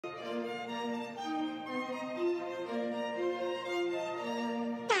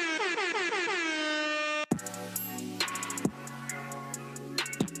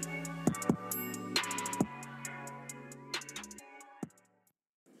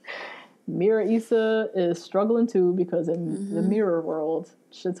Mirror Issa is struggling too because in the mirror world,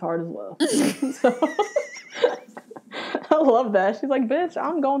 shit's hard as well. So, I love that. She's like, bitch,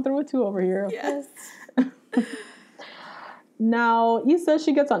 I'm going through it too over here. Yes. Now, Issa,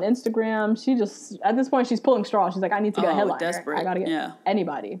 she gets on Instagram. She just, at this point, she's pulling straws. She's like, I need to get a headliner. Desperate. I got to get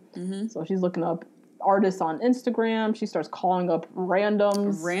anybody. So she's looking up artists on Instagram. She starts calling up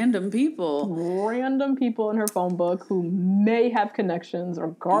random people in her phone book who may have connections,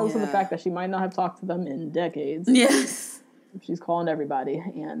 regardless of the fact that she might not have talked to them in decades. Yes. She's calling everybody,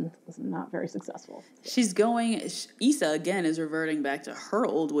 and it's not very successful. Issa, again, is reverting back to her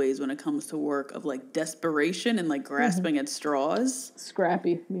old ways when it comes to work of, like, desperation and, like, grasping at straws.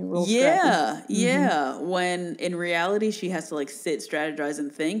 Scrappy. Being real scrappy. Yeah. When, in reality, she has to, like, sit, strategize, and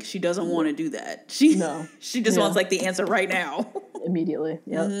think. She doesn't want to do that. She just wants, like, the answer right now. Immediately.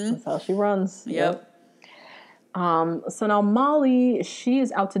 Yep. That's how she runs. Yep. So now Molly, she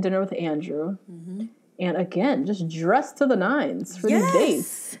is out to dinner with Andrew. And again, just dressed to the nines for these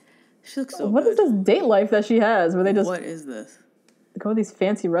dates. She looks so What is this date life that she has where they just... What is this? Go to these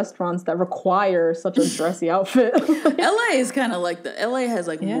fancy restaurants that require such a dressy outfit. LA is kind of like LA has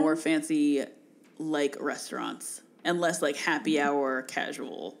like more fancy like restaurants and less like happy hour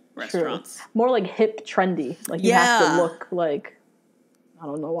casual restaurants. True. More like hip trendy. Like you have to look like... I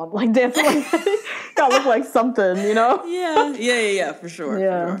don't know, I'm like dancing like that. Gotta look like something, you know? Yeah, for sure.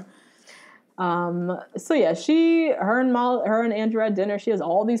 Yeah. For sure. So yeah, her and Andrew at dinner, she has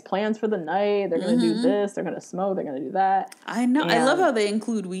all these plans for the night. They're going to do this, they're going to smoke, they're going to do that. I know. And I love how they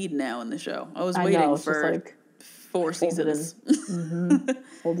include weed now in the show. I was waiting for like 4 seasons.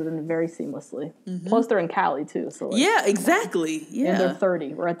 Folded in very seamlessly. Plus they're in Cali too. So like, yeah, exactly. Yeah. And they're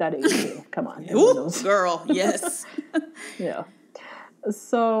 30. We're at that age too. Come on. Ooh, girl, yes. Yeah.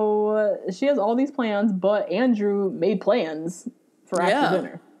 So she has all these plans, but Andrew made plans for after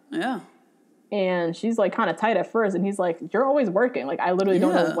dinner. Yeah. And she's like kind of tight at first, and he's like, "You're always working. Like I literally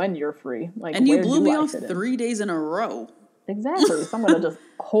don't know when you're free. Like, and you blew me off 3 dadays in a row. Exactly. So I'm gonna just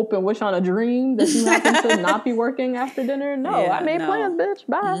hope and wish on a dream that you happen to not be working after dinner. No, I made plans, bitch.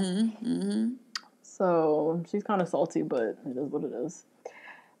 Bye. So she's kind of salty, but it is what it is.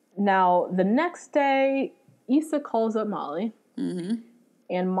 Now the next day, Issa calls up Molly.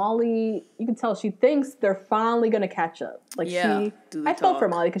 And Molly, you can tell she thinks they're finally going to catch up. Like I felt for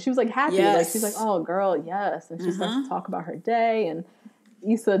Molly because she was like happy. Yes. Like she's like, oh girl, yes. And she starts to talk about her day. And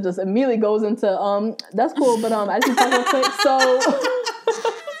Issa just immediately goes into, that's cool, but I just talk real quick. So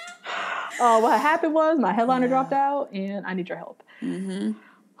what happened was my headliner dropped out and I need your help.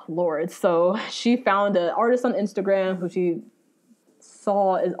 Lord. So she found an artist on Instagram who she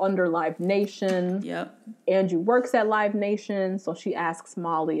saw is under Live Nation. Yep. Andrew works at Live Nation, so she asks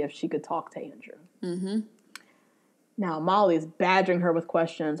Molly if she could talk to Andrew. Now, Molly is badgering her with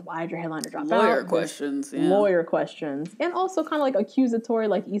questions. Why did your headliner drop out? Lawyer questions. And also kind of like accusatory,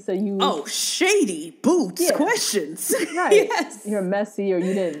 like Issa, you... Oh, shady boots questions. Right. Yes. You're messy or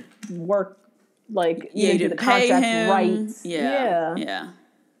you didn't work, like, you didn't do the contract right. Yeah.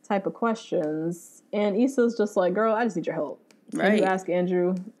 Type of questions. And Issa's just like, girl, I just need your help. Can you ask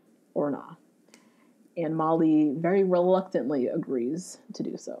Andrew or not? And Molly very reluctantly agrees to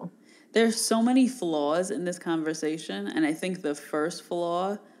do so. There's so many flaws in this conversation, and I think the first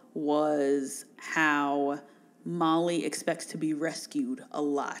flaw was how Molly expects to be rescued a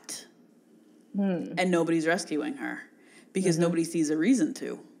lot. And nobody's rescuing her because nobody sees a reason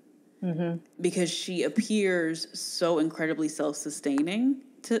to. Because she appears so incredibly self-sustaining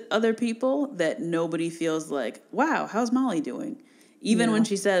to other people that nobody feels like, wow, how's Molly doing? Even when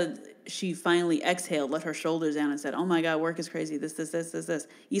she said she finally exhaled, let her shoulders down and said, oh my God, work is crazy. This.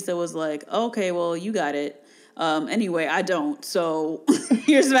 Issa was like, okay, well, you got it. Anyway, I don't. So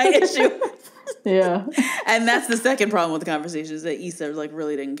here's my issue. And that's the second problem with the conversation is that Issa like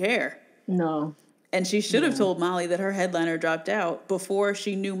really didn't care. No. And she should have told Molly that her headliner dropped out before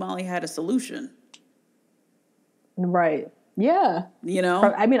she knew Molly had a solution. Right. Yeah. You know?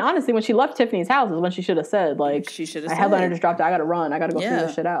 I mean, honestly, when she left Tiffany's house is when she should have said, like, my headliner just dropped out. I got to run. I got to go figure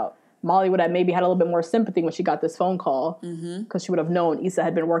this shit out. Molly would have maybe had a little bit more sympathy when she got this phone call because she would have known Issa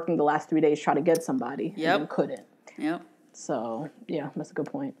had been working the last 3 days trying to get somebody and couldn't. So, yeah, that's a good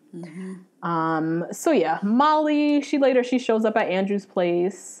point. So, yeah, Molly, she shows up at Andrew's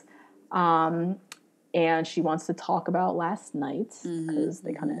place and she wants to talk about last night because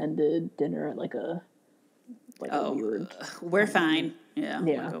they kind of ended dinner at like a weird... we're fine.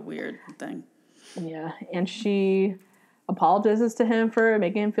 Like a weird thing. Yeah, and she apologizes to him for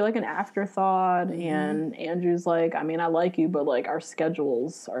making him feel like an afterthought, and Andrew's like, I mean, I like you, but like our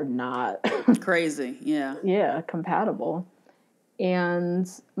schedules are not... crazy, yeah, compatible. And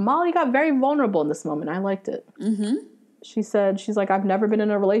Molly got very vulnerable in this moment. I liked it. She said, she's like, I've never been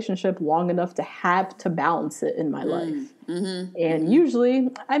in a relationship long enough to have to balance it in my life. And usually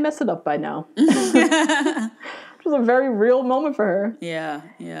I mess it up by now. It was a very real moment for her. Yeah,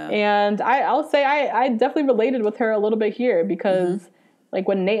 yeah. And I'll say I definitely related with her a little bit here because like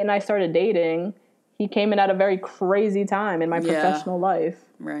when Nate and I started dating, he came in at a very crazy time in my professional life.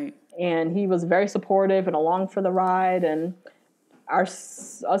 Right. And he was very supportive and along for the ride. And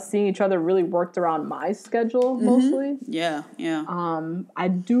us seeing each other really worked around my schedule mostly. Yeah, yeah. I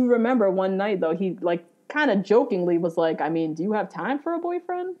do remember one night though, he like kind of jokingly was like, I mean, do you have time for a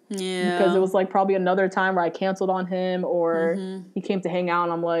boyfriend? Yeah. Because it was like probably another time where I canceled on him or he came to hang out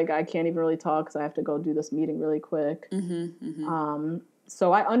and I'm like, I can't even really talk because I have to go do this meeting really quick.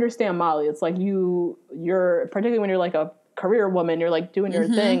 So I understand Molly. It's like you're particularly when you're like a career woman, you're like doing your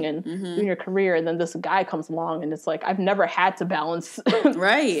thing and doing your career, and then this guy comes along and it's like, I've never had to balance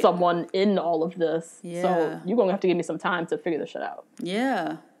someone in all of this. Yeah. So you're gonna have to give me some time to figure this shit out.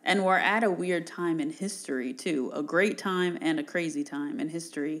 Yeah. And we're at a weird time in history too, a great time and a crazy time in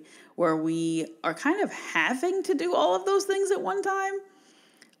history where we are kind of having to do all of those things at one time.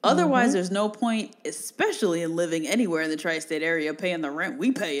 Otherwise, there's no point, especially in living anywhere in the tri-state area, paying the rent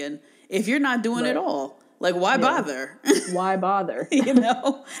we pay in if you're not doing it all. Like, why bother? Why bother? You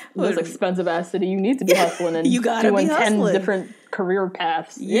know? This expensive ass city, you need to be hustling and you gotta doing be hustling. 10 different career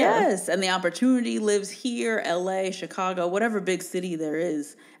paths. Yes, and the opportunity lives here, LA, Chicago, whatever big city there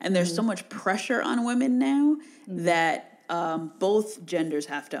is. And there's so much pressure on women now that both genders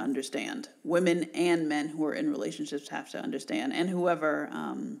have to understand. Women and men who are in relationships have to understand. And whoever,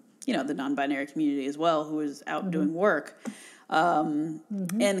 the non-binary community as well, who is out doing work. And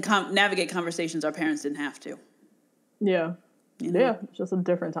navigate conversations our parents didn't have to. Yeah. You know? Yeah, it's just a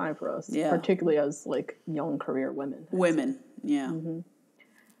different time for us, particularly as like young career women. Yeah.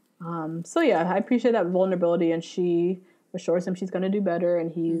 So yeah, I appreciate that vulnerability, and she assures him she's going to do better,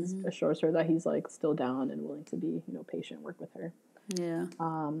 and he assures her that he's like still down and willing to be, patient, work with her. Yeah.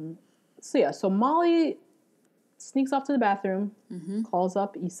 So Molly sneaks off to the bathroom, calls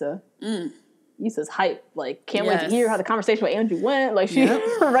up Issa. Issa's hype, like, can't wait to hear how the conversation with Andrew went. Like, she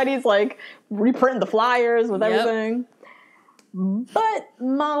already's, like, reprinting the flyers with everything. But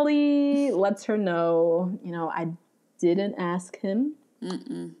Molly lets her know, I didn't ask him,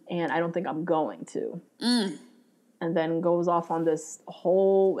 and I don't think I'm going to. And then goes off on this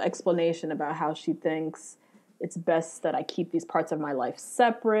whole explanation about how she thinks it's best that I keep these parts of my life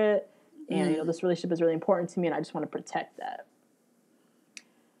separate, and, this relationship is really important to me, and I just want to protect that.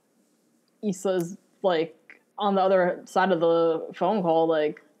 Issa's like on the other side of the phone call,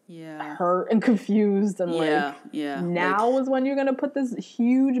 like hurt and confused, and now is when you're gonna put this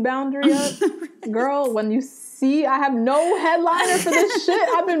huge boundary up, girl. When you see I have no headliner for this shit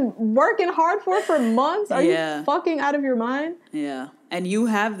I've been working hard for months. Are you fucking out of your mind? Yeah, and you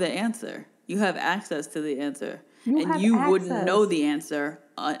have the answer. You have access to the answer, you wouldn't know the answer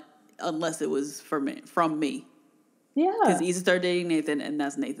unless it was from me. Yeah, because Issa started dating Nathan, and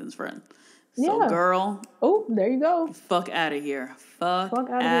that's Nathan's friend. So, girl. Oh, there you go. Fuck out of here. Fuck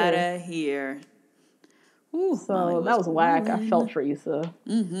out of here. Ooh, so that was whack. I felt for Issa.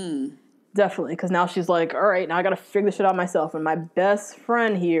 Definitely, because now she's like, all right, now I got to figure this shit out myself. And my best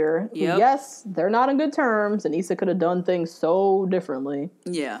friend here, yes, they're not on good terms, and Issa could have done things so differently.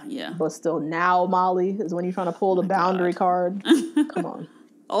 Yeah. But still, now, Molly, is when you're trying to pull the boundary card. Come on.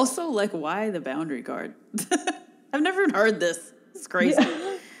 Also, like, why the boundary card? I've never even heard this. It's crazy.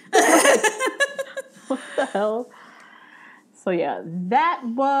 Yeah. What the hell? So yeah, that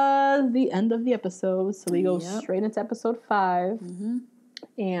was the end of the episode. So we go straight into episode 5.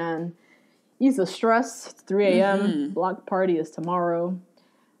 And Issa stressed. 3 a.m. Block party is tomorrow.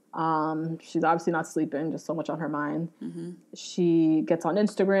 She's obviously not sleeping, just so much on her mind. She gets on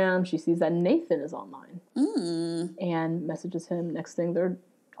Instagram. She sees that Nathan is online and messages him. Next thing, they're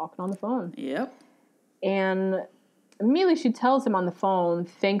talking on the phone. And immediately she tells him on the phone,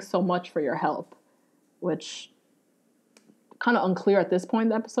 thanks so much for your help, which kind of unclear at this point in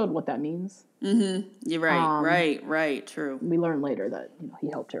the episode what that means. You're right. Right. True. We learn later that he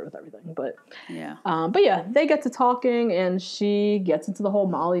helped her with everything, but they get to talking, and she gets into the whole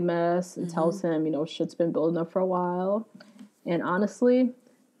Molly mess and tells him, shit's been building up for a while, and honestly,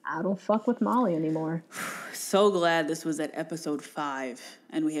 I don't fuck with Molly anymore. So glad this was at episode 5,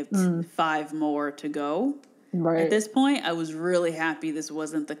 and we have 5 more to go. Right. At this point, I was really happy this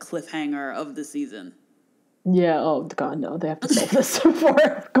wasn't the cliffhanger of the season. Yeah, oh God, no. They have to solve this before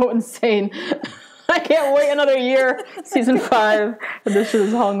I go insane. I can't wait another year. Season 5. And this shit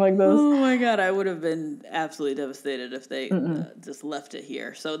is hung like this. Oh my God. I would have been absolutely devastated if they just left it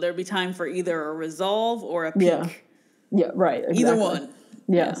here. So there'd be time for either a resolve or a peak. Yeah, right. Exactly. Either one.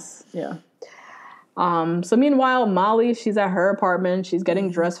 Yes. Yeah. So meanwhile, Molly, she's at her apartment. She's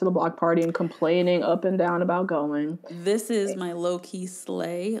getting dressed for the block party and complaining up and down about going. This is my low-key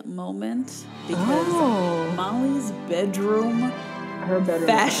slay moment because Molly's bedroom, her bedroom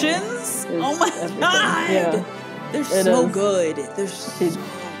fashions, oh my God. Yeah. They're so good. They're so good.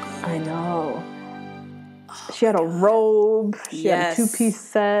 I know. She had a robe. She had a 2-piece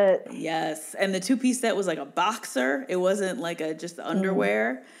set. Yes. And the 2-piece set was like a boxer. It wasn't like just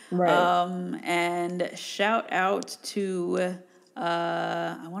underwear. Right. And shout out to,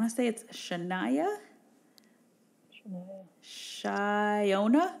 I want to say it's Shania?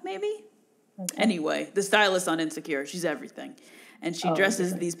 Shiona, maybe? Okay. Anyway, the stylist on Insecure. She's everything. And she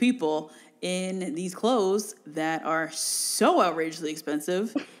dresses these people in these clothes that are so outrageously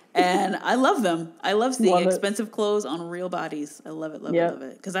expensive. And I love them. I love seeing expensive clothes on real bodies. I love it, love it, love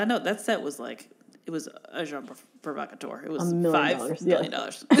it. Because I know that set was like, it was a genre provocateur. It was $5 million.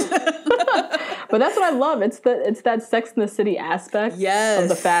 But that's what I love. It's that Sex in the City aspect of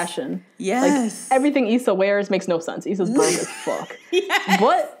the fashion. Yes. Like, everything Issa wears makes no sense. Issa's broke as fuck. Yes.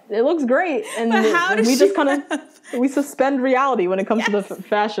 But it looks great. And we just kind of we suspend reality when it comes to the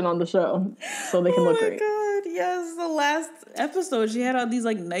fashion on the show. So they can look great. Oh my God, yes. The last episode, she had on these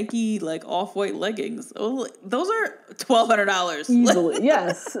like Nike like off-white leggings. Oh, those are $1,200. Easily,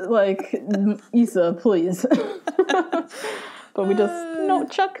 yes. Like, Issa, please. But we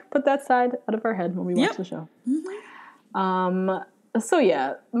just, Chuck, put that side out of our head when we watch the show. So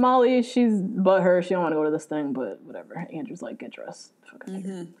yeah, Molly, she's butthurt. She don't want to go to this thing, but whatever. Andrew's like, get dressed.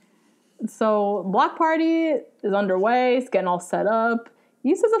 So block party is underway. It's getting all set up.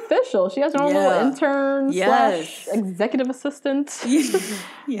 Issa's official. She has her own little intern / executive assistant.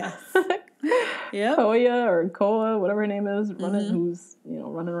 Yes. Yeah. Koya or Koa, whatever her name is, who's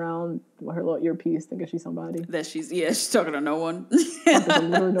running around with her little earpiece thinking she's somebody. That she's talking to no one. There's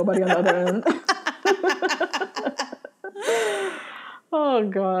literally nobody on the other end. Oh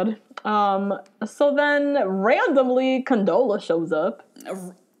God. So then randomly Condola shows up.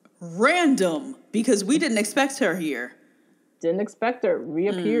 Random, because we didn't expect her here. Didn't expect her.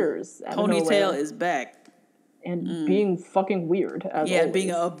 Reappears. Ponytail is back. And being fucking weird, as always.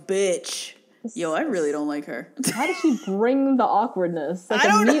 Being a bitch. Yo, I really don't like her. How does she bring the awkwardness? Like, I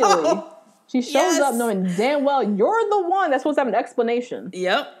don't immediately. know. She shows up knowing damn well you're the one that's supposed to have an explanation.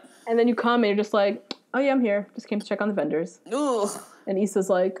 Yep. And then you come and you're just like, oh yeah, I'm here. Just came to check on the vendors. Ugh. And Issa's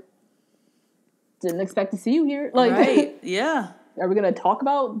like, didn't expect to see you here. Like, right. Yeah. Are we going to talk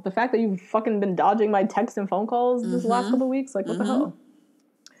about the fact that you've fucking been dodging my texts and phone calls this last couple of weeks? Like, what the hell?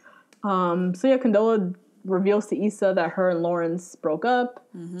 So yeah, Condola reveals to Issa that her and Lawrence broke up.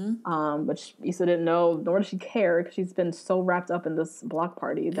 But Issa didn't know, nor did she care, because she's been so wrapped up in this block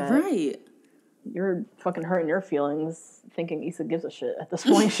party that you're fucking hurting your feelings thinking Issa gives a shit at this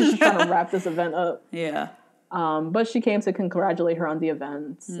point. She's just trying to wrap this event up. Yeah. But she came to congratulate her on the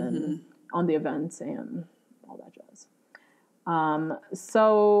events and all that jazz.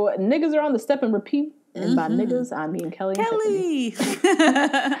 So niggas are on the step and repeat. And by niggas, I mean Kelly and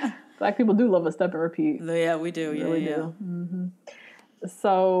Tiffany. Black people do love a step and repeat. Yeah, we do. Yeah, we do.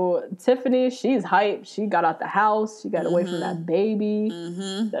 So Tiffany, she's hyped. She got out the house. She got away from that baby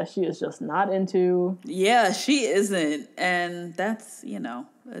that she is just not into. Yeah, she isn't. And that's,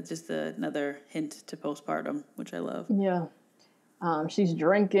 just another hint to postpartum, which I love. Yeah. She's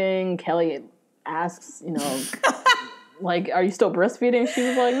drinking. Kelly asks, like, are you still breastfeeding? She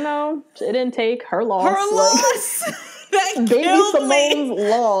was like, no, it didn't take her loss. Her loss. That Baby Simone's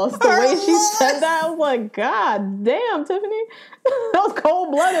loss. The way she said that, I was like, God damn, Tiffany. That was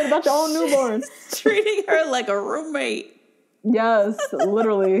cold-blooded about your own newborn. Treating her like a roommate. Yes,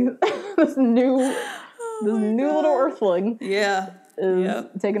 literally. this new little earthling is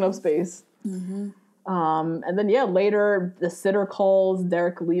taking up space. And then later the sitter calls.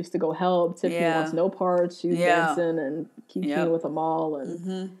 Derek leaves to go help. Tiffany wants no parts. She's dancing and keeping with them all.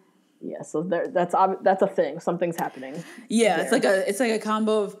 And so that's a thing. Something's happening. Yeah, there. it's like a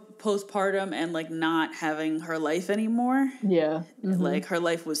combo of postpartum and like not having her life anymore. Yeah, like her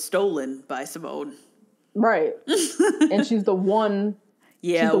life was stolen by Simone. Right, and she's the one.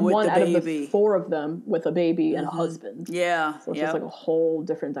 Yeah, she's the one out of the 4 of them with a baby and a husband. Yeah, so it's just like a whole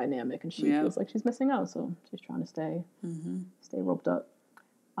different dynamic, and she feels like she's missing out. So she's trying to stay roped up.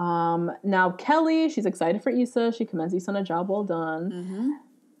 Now Kelly, she's excited for Issa. She commends Issa on a job well done.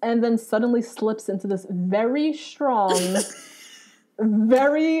 And then suddenly slips into this very strong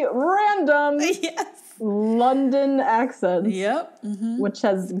very random Yes. London accents. Yep. Which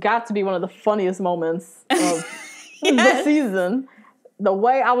has got to be one of the funniest moments of the season. The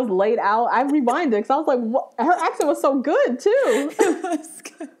way I was laid out, I rewinded because I was like, what? Her accent was so good too. It was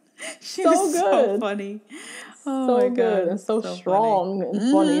good. She was so funny. Oh so my good God. and so strong and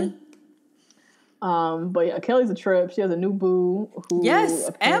funny. But yeah, Kelly's a trip. She has a new boo who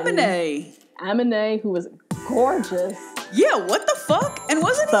Amine, who was gorgeous. Yeah, what the fuck? And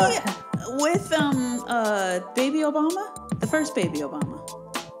wasn't he with baby Obama? The first baby Obama.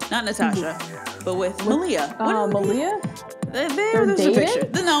 Not Natasha, but with Malia. Malia? There's a picture.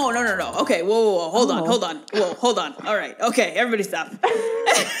 No. Okay, whoa. Hold on. Whoa, hold on. All right. Okay, everybody stop.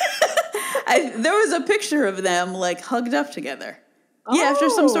 There was a picture of them like hugged up together. Yeah, after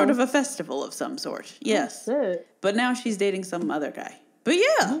some sort of a festival of some sort. Yes. But now she's dating some other guy. But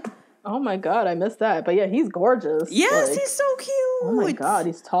yeah. Oh my God, I missed that. But yeah, he's gorgeous. Yes, he's so cute. Oh my God,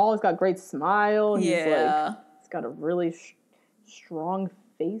 he's tall. He's got a great smile. He's got a really strong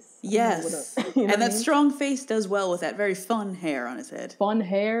face. Yes. And that strong face does well with that very fun hair on his head. Fun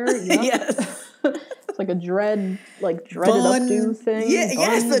hair? Yep. Yes. It's like a dreaded updo thing. Yeah,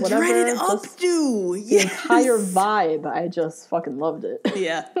 yes, the dreaded updo. Yes. The entire vibe. I just fucking loved it.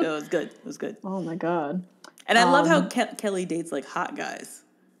 Yeah, it was good. It was good. Oh my God. And I love how Kelly dates like hot guys.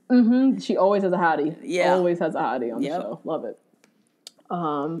 She always has a hottie. Yeah. Always has a hottie on the show. Love it.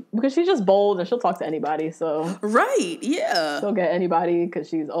 Because she's just bold and she'll talk to anybody. So right, yeah. She'll get anybody because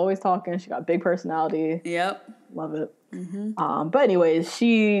she's always talking. She got a big personality. Yep. Love it. But anyways,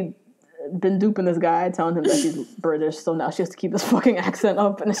 she been duping this guy, telling him that she's British. So now she has to keep this fucking accent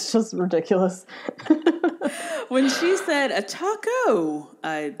up, and it's just ridiculous. When she said a taco,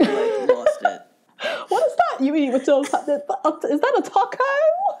 I lost it. What is that? You eat with those? Is that a taco?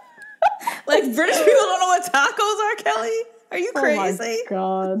 Like British people don't know what tacos are, Kelly? Are you crazy? Oh my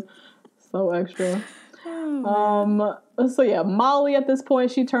God. So extra. So yeah, Molly at this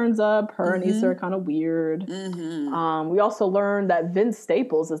point, she turns up. Her and Issa are kind of weird. We also learned that Vince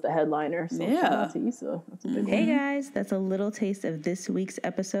Staples is the headliner. So shout out to Issa. That's a big one. Hey guys, that's a little taste of this week's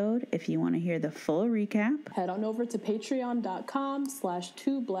episode. If you want to hear the full recap, head on over to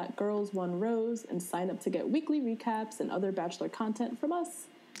patreon.com/2blackgirls1rose and sign up to get weekly recaps and other Bachelor content from us.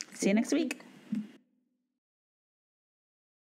 See you next week.